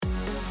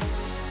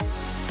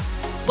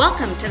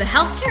Welcome to the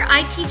Healthcare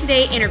IT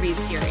Today interview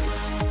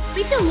series.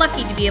 We feel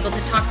lucky to be able to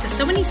talk to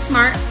so many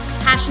smart,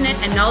 passionate,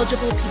 and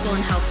knowledgeable people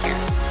in healthcare.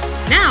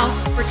 Now,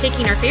 we're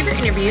taking our favorite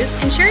interviews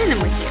and sharing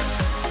them with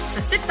you. So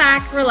sit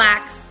back,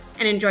 relax,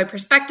 and enjoy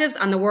perspectives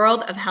on the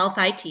world of health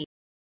IT.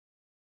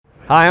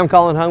 Hi, I'm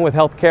Colin Hung with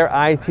Healthcare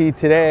IT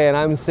Today, and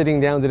I'm sitting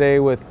down today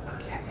with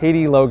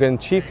Katie Logan,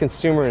 Chief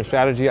Consumer and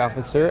Strategy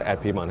Officer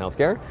at Piedmont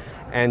Healthcare,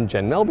 and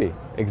Jen Melby,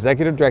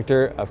 Executive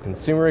Director of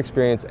Consumer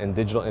Experience and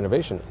Digital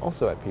Innovation,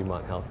 also at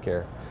Piedmont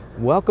Healthcare.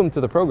 Welcome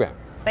to the program.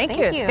 Thank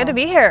you. It's good to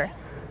be here.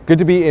 Good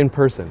to be in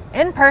person.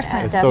 In person,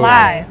 It's so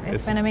live. nice.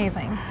 It's been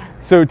amazing.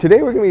 So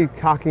today we're going to be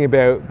talking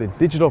about the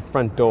digital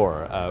front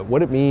door,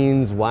 what it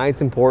means, why it's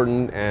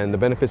important, and the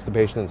benefits to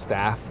patient and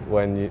staff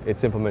when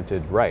it's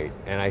implemented right.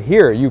 And I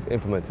hear you've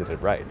implemented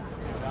it right.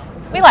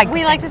 We like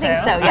to think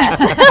so,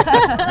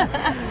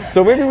 yes.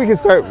 So maybe we can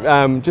start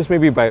just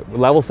maybe by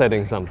level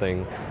setting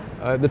something.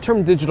 The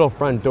term digital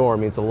front door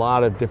means a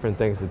lot of different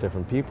things to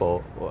different people.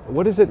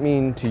 What does it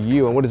mean to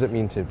you, and what does it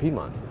mean to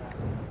Piedmont?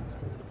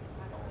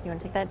 You want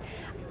to take that?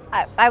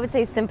 I would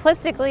say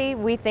simplistically,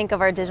 we think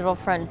of our digital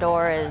front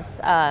door as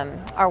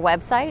our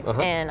website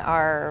and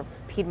our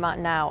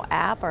Piedmont Now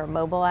app, our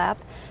mobile app,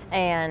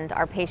 and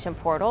our patient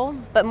portal.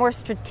 But more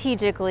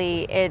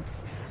strategically,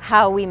 it's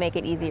how we make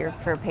it easier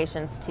for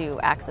patients to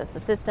access the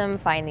system,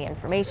 find the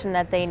information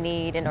that they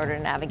need in order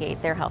to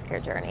navigate their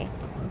healthcare journey.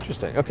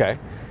 Interesting. Okay.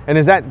 And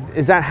is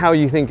that how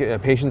you think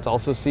patients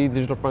also see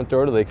digital front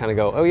door? Do they kind of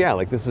go, oh yeah,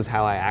 like this is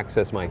how I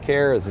access my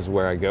care. This is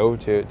where I go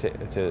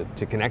to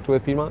connect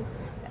with Piedmont?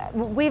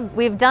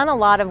 We've done a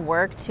lot of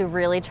work to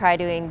really try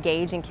to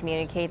engage and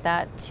communicate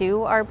that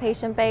to our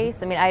patient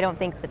base. I mean, I don't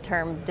think the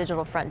term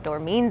digital front door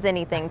means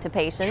anything to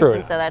patients, Sure.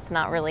 And so that's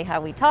not really how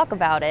we talk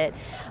about it.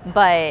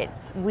 But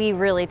we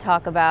really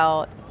talk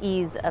about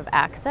ease of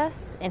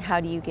access and how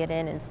do you get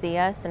in and see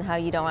us, and how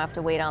you don't have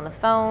to wait on the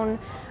phone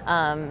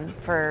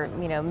for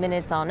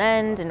minutes on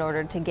end in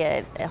order to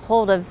get a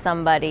hold of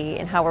somebody,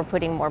 and how we're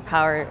putting more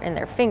power in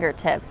their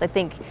fingertips. I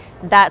think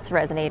that's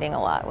resonating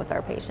a lot with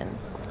our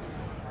patients.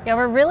 Yeah,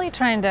 we're really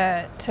trying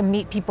to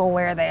meet people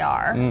where they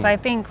are. So I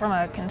think from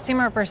a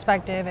consumer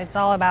perspective, it's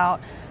all about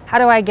how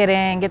do I get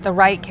in, get the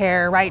right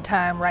care, right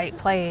time, right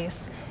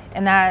place,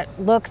 and that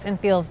looks and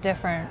feels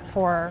different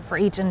for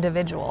each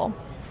individual.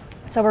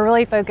 So we're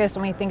really focused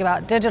when we think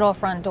about digital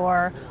front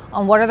door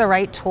on what are the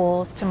right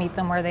tools to meet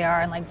them where they are.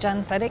 And like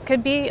Jen said, it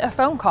could be a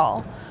phone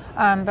call,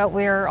 but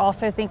we're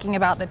also thinking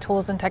about the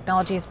tools and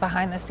technologies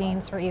behind the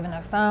scenes for even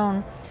a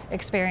phone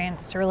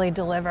experience to really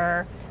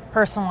deliver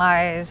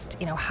personalized,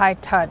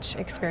 high-touch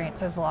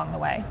experiences along the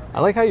way.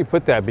 I like how you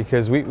put that,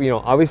 because we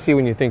obviously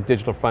when you think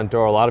digital front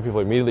door, a lot of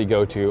people immediately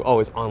go to, oh,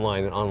 it's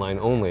online and online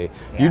only.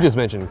 Yeah. You just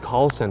mentioned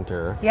call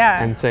center,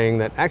 Yeah. and saying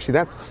that actually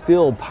that's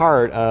still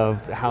part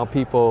of how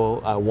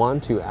people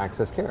want to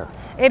access care.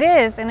 It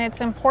is, and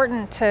it's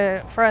important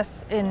for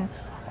us in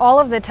all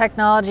of the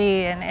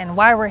technology and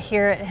why we're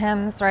here at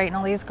HIMSS, right, and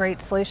all these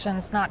great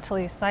solutions, not to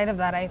lose sight of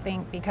that, I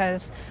think,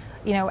 because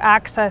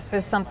access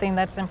is something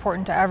that's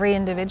important to every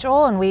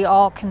individual, and we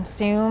all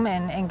consume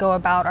and go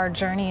about our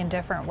journey in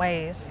different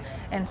ways.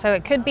 And so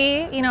it could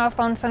be, a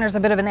phone center is a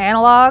bit of an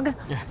analog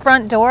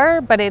front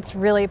door, but it's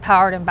really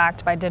powered and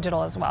backed by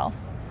digital as well.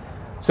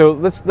 So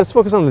let's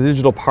focus on the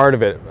digital part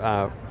of it.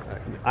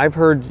 I've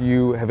heard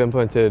you have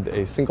implemented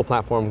a single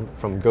platform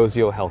from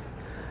Gozio Health,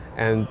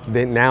 and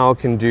they now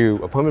can do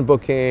appointment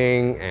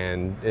booking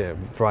and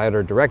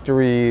provider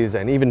directories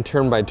and even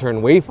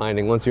turn-by-turn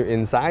wayfinding once you're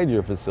inside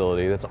your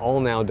facility. That's all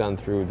now done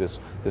through this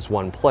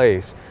one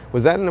place.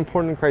 Was that an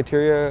important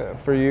criteria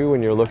for you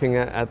when you're looking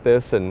at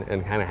this and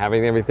kind of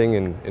having everything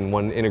in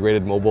one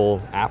integrated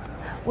mobile app?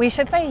 We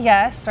should say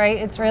yes, right?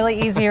 It's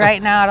really easy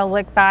right now to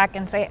look back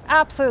and say,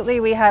 absolutely,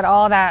 we had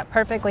all that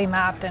perfectly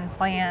mapped and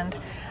planned.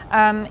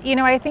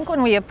 I think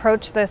when we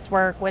approached this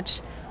work,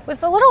 which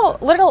was a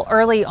little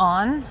early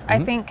on, I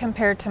think,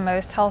 compared to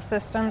most health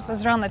systems. It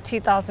was around the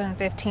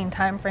 2015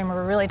 timeframe. We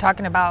were really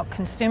talking about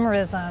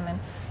consumerism,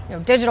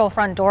 and digital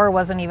front door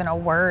wasn't even a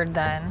word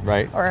then,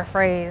 right, or a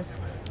phrase.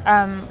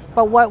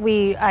 But what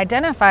we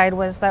identified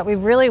was that we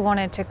really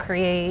wanted to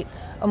create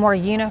a more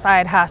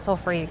unified,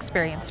 hassle-free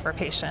experience for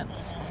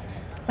patients.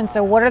 And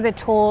so what are the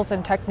tools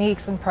and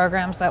techniques and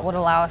programs that would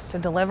allow us to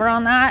deliver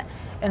on that?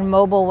 And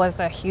mobile was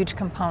a huge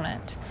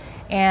component,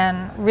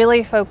 and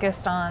really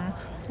focused on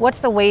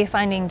what's the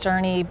wayfinding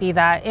journey, be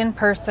that in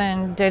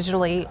person,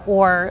 digitally,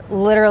 or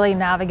literally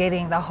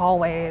navigating the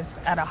hallways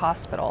at a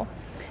hospital.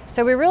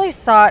 So we really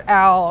sought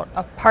out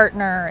a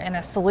partner and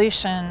a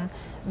solution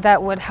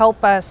that would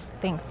help us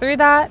think through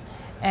that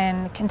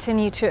and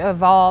continue to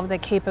evolve the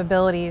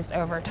capabilities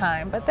over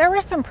time. But there were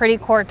some pretty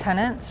core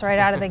tenets right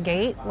out of the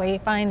gate: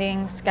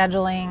 wayfinding,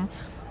 scheduling,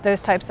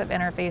 those types of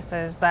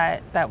interfaces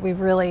that we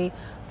really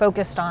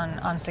focused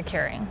on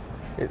securing.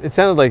 It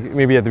sounded like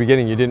maybe at the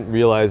beginning you didn't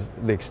realize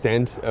the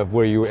extent of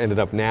where you ended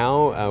up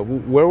now.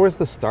 Where was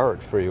the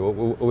start for you?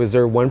 Was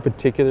there one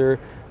particular,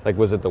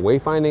 was it the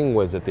wayfinding?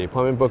 Was it the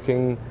appointment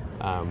booking?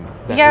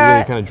 that Yeah.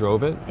 really kind of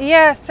drove it?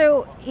 Yeah,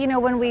 so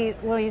when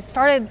we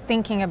started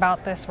thinking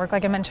about this work,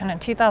 like I mentioned in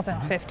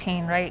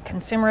 2015, right?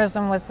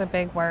 Consumerism was the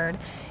big word,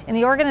 and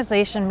the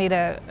organization made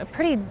a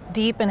pretty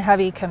deep and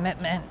heavy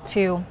commitment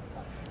to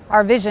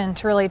our vision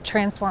to really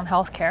transform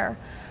healthcare,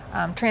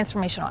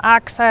 transformational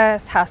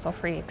access,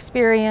 hassle-free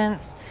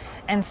experience.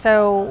 And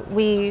so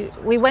we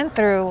went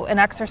through an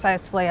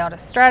exercise to lay out a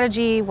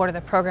strategy, what are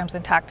the programs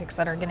and tactics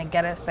that are going to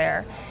get us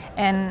there,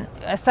 and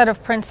a set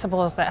of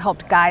principles that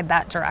helped guide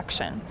that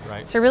direction.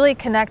 Right. So really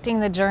connecting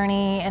the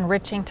journey,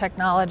 enriching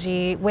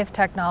technology with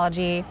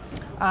technology,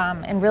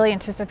 and really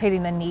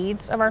anticipating the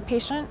needs of our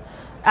patient.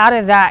 Out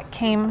of that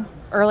came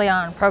early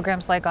on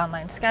programs like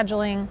online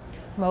scheduling,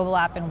 mobile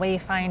app and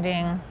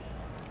wayfinding,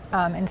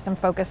 and some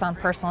focus on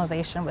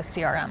personalization with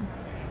CRM.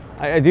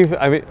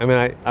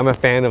 I'm a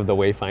fan of the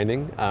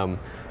wayfinding,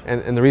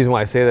 and the reason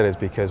why I say that is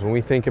because when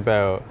we think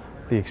about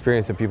the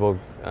experience that people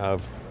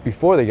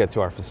before they get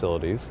to our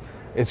facilities,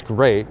 it's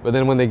great, but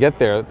then when they get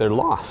there, they're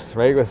lost,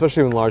 right?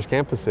 Especially in large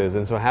campuses,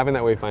 and so having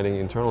that wayfinding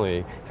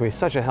internally can be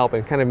such a help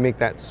and kind of make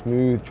that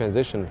smooth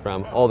transition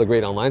from all the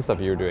great online stuff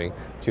you're doing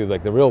to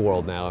like the real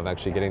world now of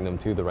actually getting them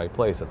to the right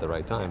place at the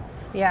right time.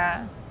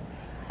 Yeah.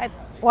 I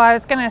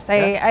was going to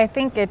say, I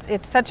think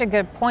it's such a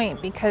good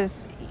point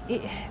because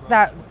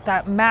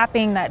that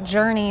mapping, that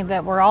journey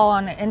that we're all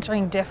on,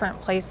 entering different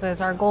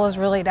places, our goal is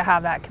really to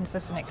have that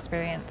consistent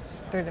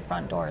experience through the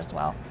front door as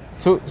well.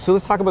 So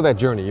let's talk about that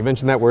journey. You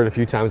mentioned that word a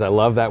few times. I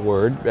love that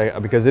word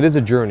because it is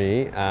a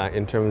journey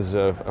in terms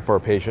of for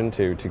a patient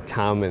to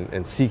come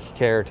and seek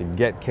care, to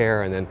get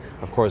care, and then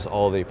of course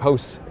all the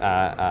post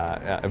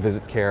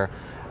visit care.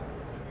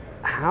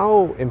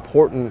 How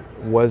important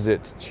was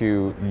it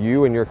to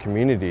you and your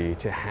community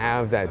to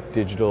have that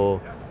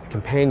digital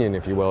companion,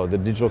 if you will, the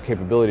digital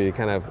capability to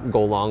kind of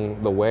go along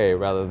the way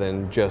rather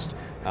than just,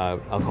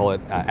 I'll call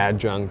it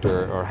adjunct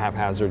or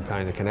haphazard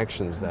kind of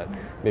connections that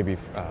maybe,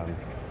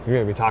 you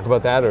maybe talk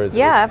about that? Or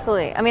Yeah,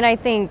 absolutely. I mean, I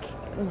think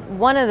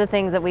one of the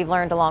things that we've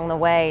learned along the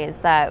way is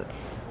that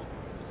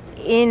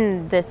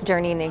in this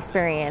journey and the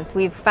experience,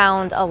 we've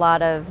found a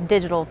lot of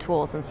digital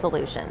tools and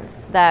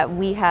solutions that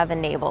we have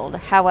enabled.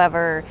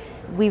 However,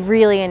 we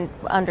really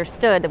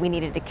understood that we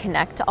needed to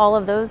connect all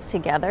of those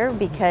together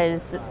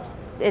because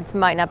it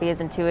might not be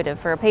as intuitive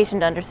for a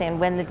patient to understand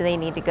when do they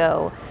need to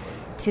go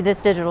to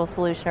this digital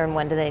solution and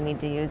when do they need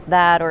to use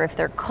that, or if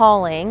they're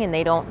calling and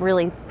they don't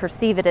really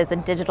perceive it as a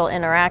digital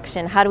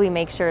interaction, how do we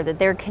make sure that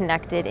they're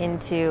connected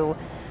into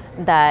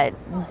that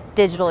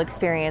digital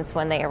experience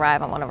when they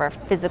arrive on one of our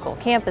physical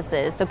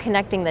campuses. So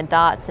connecting the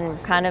dots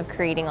and kind of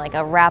creating like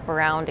a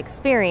wraparound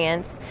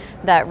experience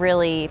that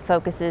really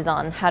focuses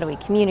on how do we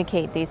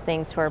communicate these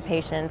things to our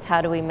patients,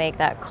 how do we make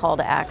that call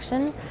to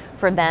action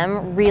for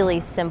them really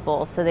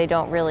simple so they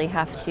don't really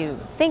have to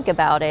think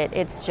about it.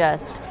 It's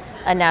just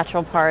a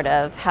natural part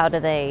of how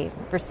do they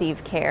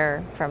receive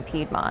care from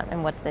Piedmont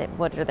and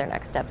what do their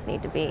next steps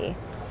need to be.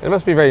 And it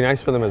must be very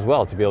nice for them as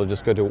well to be able to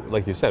just go to,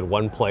 like you said,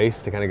 one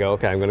place to kind of go,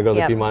 okay, I'm going to go to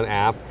the Piedmont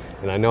app,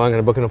 and I know I'm going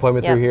to book an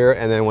appointment through here,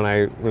 and then when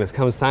it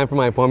comes time for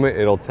my appointment,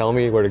 it'll tell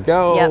me where to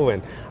go,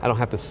 and I don't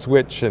have to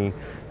switch and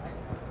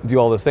do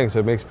all those things, so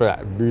it makes for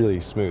that really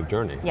smooth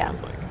journey, it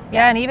sounds like.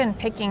 Yeah, and even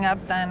picking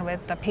up then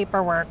with the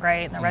paperwork,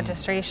 right, and the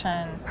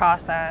registration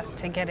process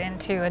to get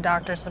into a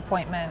doctor's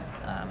appointment,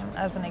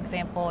 as an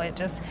example,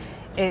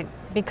 it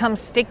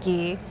becomes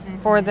sticky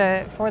for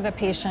the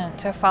patient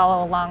to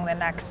follow along the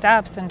next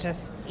steps and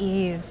just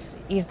ease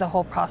the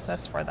whole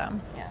process for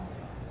them. Yeah.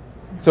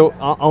 So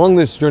along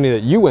this journey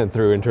that you went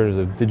through in terms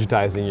of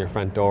digitizing your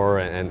front door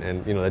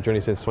and you know that journey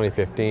since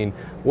 2015,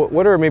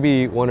 what are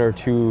maybe one or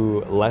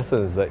two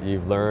lessons that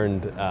you've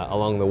learned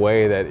along the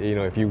way that, you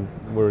know, if you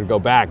were to go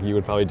back, you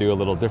would probably do a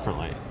little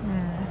differently?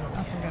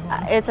 That's a good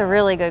one. It's a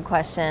really good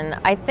question.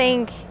 I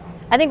think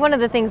one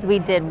of the things we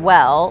did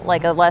well,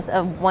 like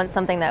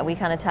something that we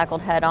kind of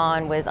tackled head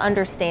on, was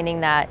understanding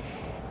that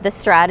the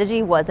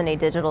strategy wasn't a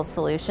digital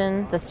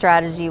solution. The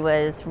strategy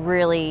was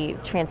really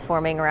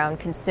transforming around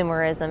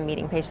consumerism,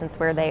 meeting patients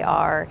where they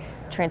are,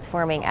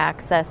 transforming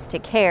access to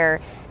care.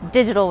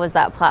 Digital was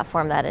that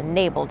platform that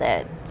enabled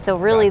it. So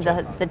really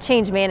the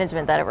change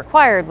management that it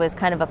required was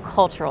kind of a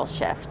cultural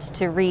shift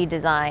to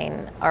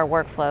redesign our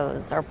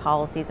workflows, our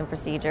policies and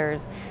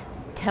procedures,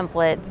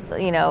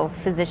 templates, you know,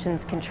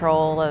 physicians'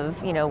 control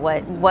of, you know,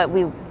 what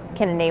we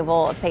can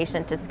enable a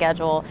patient to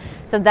schedule.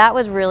 So that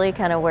was really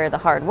kind of where the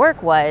hard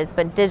work was,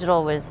 but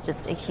digital was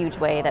just a huge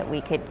way that we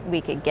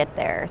could get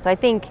there. So I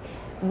think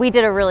we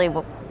did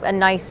a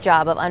nice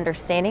job of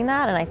understanding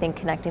that, and I think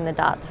connecting the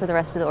dots for the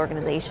rest of the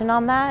organization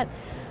on that.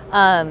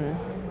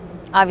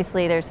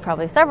 Obviously, there's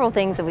probably several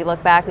things that we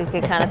look back, we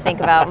could kind of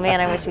think about,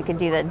 man, I wish we could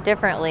do that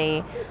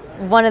differently.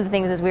 One of the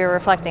things as we were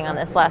reflecting on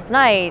this last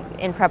night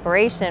in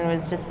preparation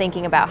was just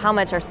thinking about how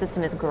much our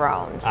system has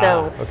grown.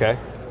 So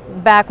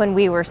back when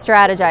we were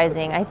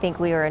strategizing, I think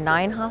we were a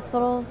 9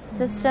 hospital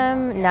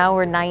system. Now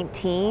we're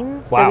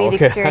 19. So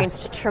we've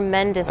experienced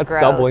tremendous growth.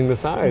 That's doubling the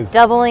size.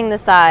 Doubling the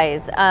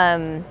size.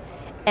 And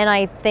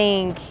I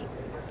think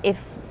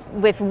if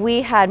if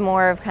we had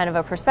more of kind of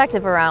a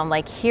perspective around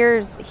like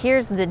here's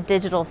the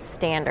digital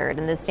standard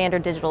and the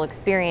standard digital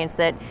experience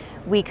that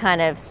we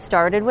kind of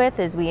started with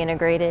as we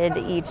integrated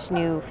each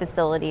new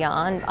facility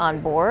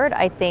on board,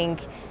 I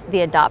think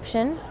the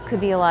adoption could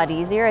be a lot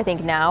easier. I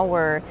think now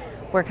we're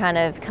kind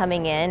of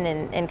coming in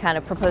and kind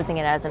of proposing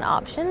it as an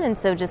option. And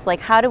so just like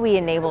how do we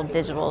enable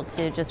digital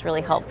to just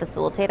really help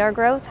facilitate our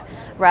growth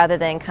rather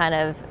than kind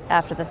of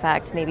after the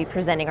fact maybe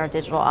presenting our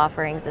digital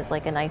offerings as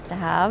like a nice to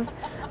have.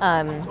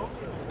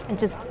 And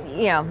just,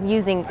 you know,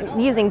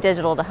 using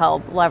digital to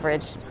help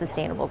leverage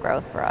sustainable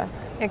growth for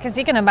us. Yeah, because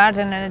you can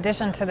imagine in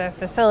addition to the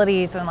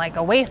facilities and like a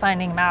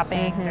wayfinding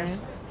mapping,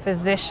 there's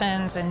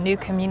physicians and new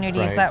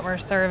communities that we're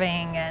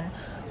serving, and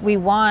we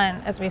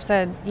want, as we've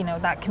said, you know,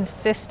 that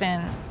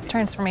consistent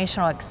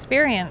transformational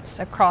experience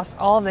across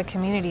all of the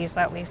communities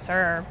that we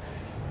serve.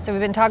 So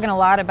we've been talking a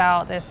lot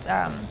about this,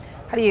 how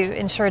do you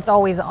ensure it's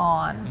always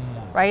on?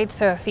 Right?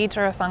 So a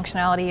feature, a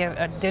functionality,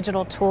 a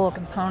digital tool, a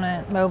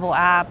component, mobile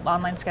app,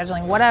 online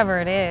scheduling, whatever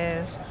it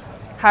is,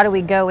 how do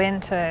we go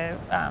into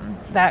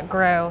that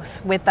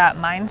growth with that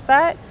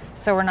mindset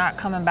so we're not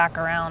coming back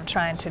around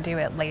trying to do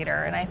it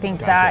later? And I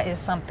think that is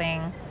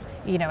something,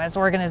 you know, as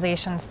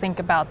organizations think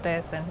about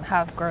this and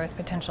have growth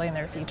potentially in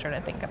their future to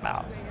think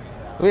about.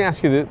 Let me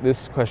ask you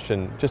this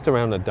question just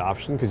around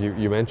adoption, because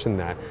you mentioned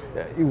that.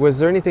 Was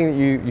there anything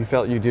that you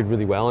felt you did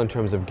really well in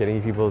terms of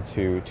getting people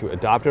to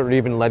adopt it, or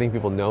even letting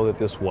people know that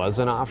this was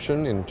an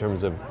option in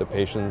terms of the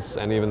patients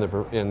and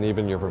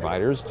even your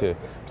providers to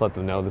let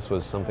them know this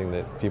was something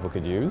that people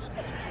could use?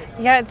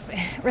 Yeah,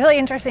 it's really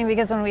interesting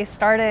because when we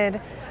started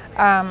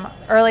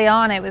early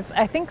on, it was,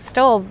 I think,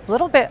 still a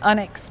little bit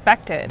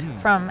unexpected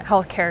from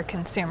healthcare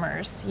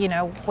consumers. You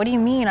know, what do you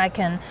mean I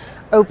can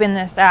open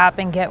this app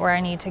and get where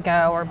I need to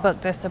go, or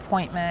book this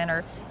appointment,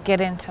 or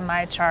get into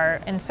my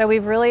chart? And so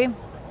we've really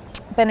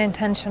been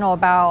intentional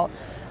about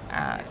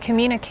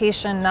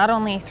communication, not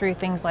only through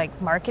things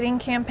like marketing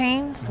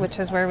campaigns, which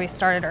is where we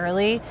started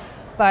early,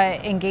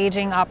 but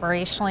engaging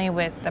operationally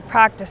with the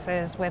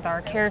practices, with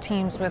our care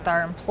teams, with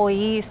our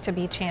employees to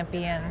be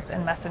champions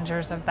and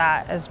messengers of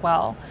that as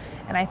well.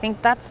 And I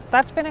think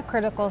that's been a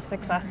critical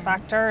success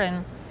factor,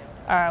 and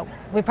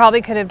we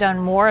probably could have done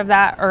more of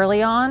that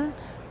early on,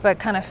 but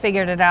kind of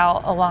figured it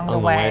out along the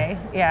way.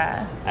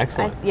 Yeah.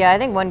 Excellent. I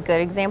think one good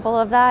example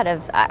of that,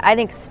 I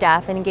think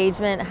staff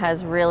engagement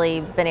has really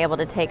been able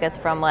to take us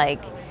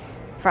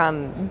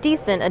from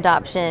decent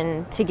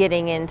adoption to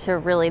getting into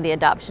really the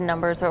adoption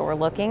numbers that we're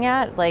looking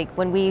at. Like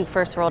when we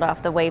first rolled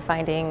off the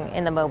wayfinding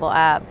in the mobile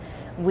app,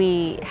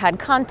 we had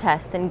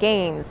contests and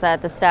games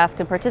that the staff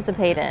could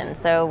participate in.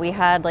 So we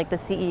had like the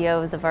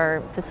CEOs of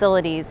our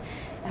facilities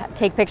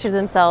take pictures of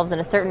themselves in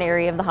a certain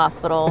area of the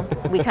hospital.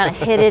 We kind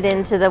of hid it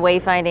into the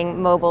wayfinding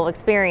mobile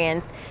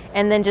experience,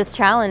 and then just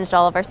challenged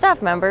all of our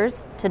staff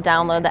members to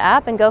download the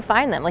app and go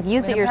find them. Like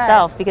use it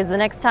yourself, because the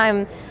next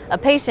time a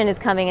patient is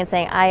coming and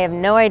saying, I have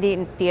no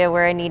idea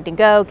where I need to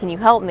go, can you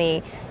help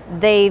me?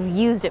 They've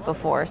used it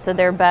before, so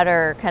they're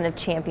better kind of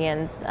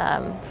champions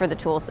for the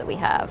tools that we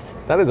have.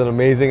 That is an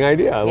amazing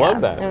idea. I love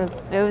that.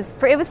 It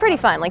was pretty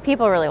fun. Like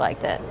people really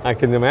liked it. I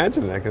can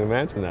imagine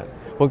that.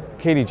 Well,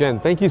 Katie, Jen,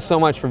 thank you so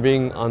much for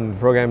being on the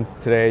program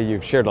today.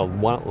 You've shared a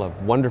lot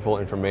of wonderful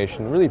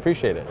information. Really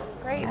appreciate it.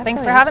 Great. Absolutely.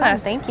 Thanks for having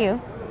us. Thank you.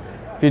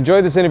 If you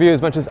enjoyed this interview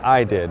as much as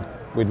I did,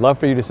 we'd love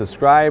for you to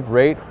subscribe,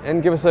 rate,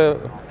 and give us a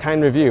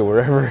kind review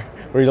where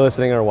you're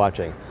listening or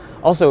watching.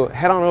 Also,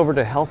 head on over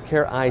to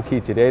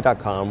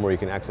healthcareittoday.com, where you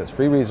can access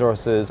free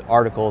resources,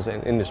 articles,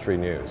 and industry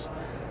news.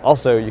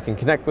 Also, you can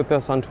connect with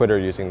us on Twitter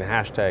using the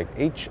hashtag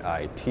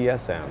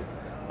HITSM.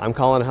 I'm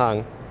Colin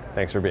Hung.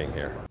 Thanks for being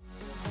here.